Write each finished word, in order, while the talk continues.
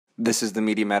This is the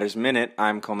Media Matters Minute.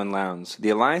 I'm Coleman Lowndes. The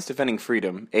Alliance Defending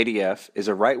Freedom, ADF, is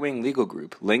a right-wing legal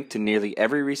group linked to nearly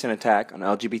every recent attack on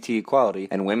LGBT equality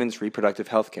and women's reproductive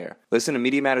health care. Listen to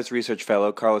Media Matters research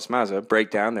fellow Carlos Maza break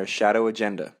down their shadow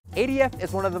agenda. ADF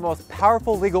is one of the most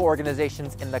powerful legal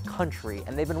organizations in the country,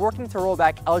 and they've been working to roll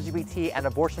back LGBT and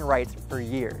abortion rights for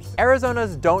years.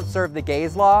 Arizona's Don't Serve the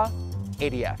Gays law,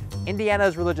 ADF.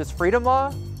 Indiana's Religious Freedom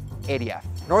law, ADF.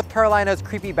 North Carolina's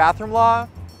Creepy Bathroom law,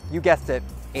 you guessed it,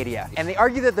 ADF. And they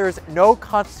argue that there's no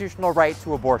constitutional right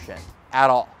to abortion at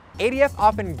all. ADF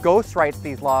often ghostwrites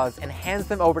these laws and hands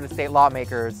them over to state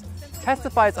lawmakers,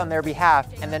 testifies on their behalf,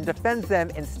 and then defends them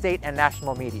in state and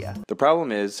national media. The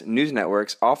problem is, news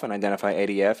networks often identify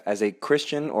ADF as a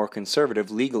Christian or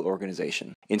conservative legal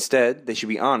organization. Instead, they should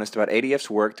be honest about ADF's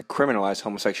work to criminalize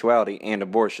homosexuality and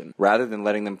abortion, rather than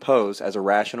letting them pose as a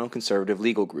rational conservative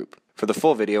legal group. For the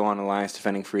full video on Alliance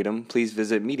Defending Freedom, please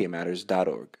visit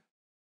MediaMatters.org.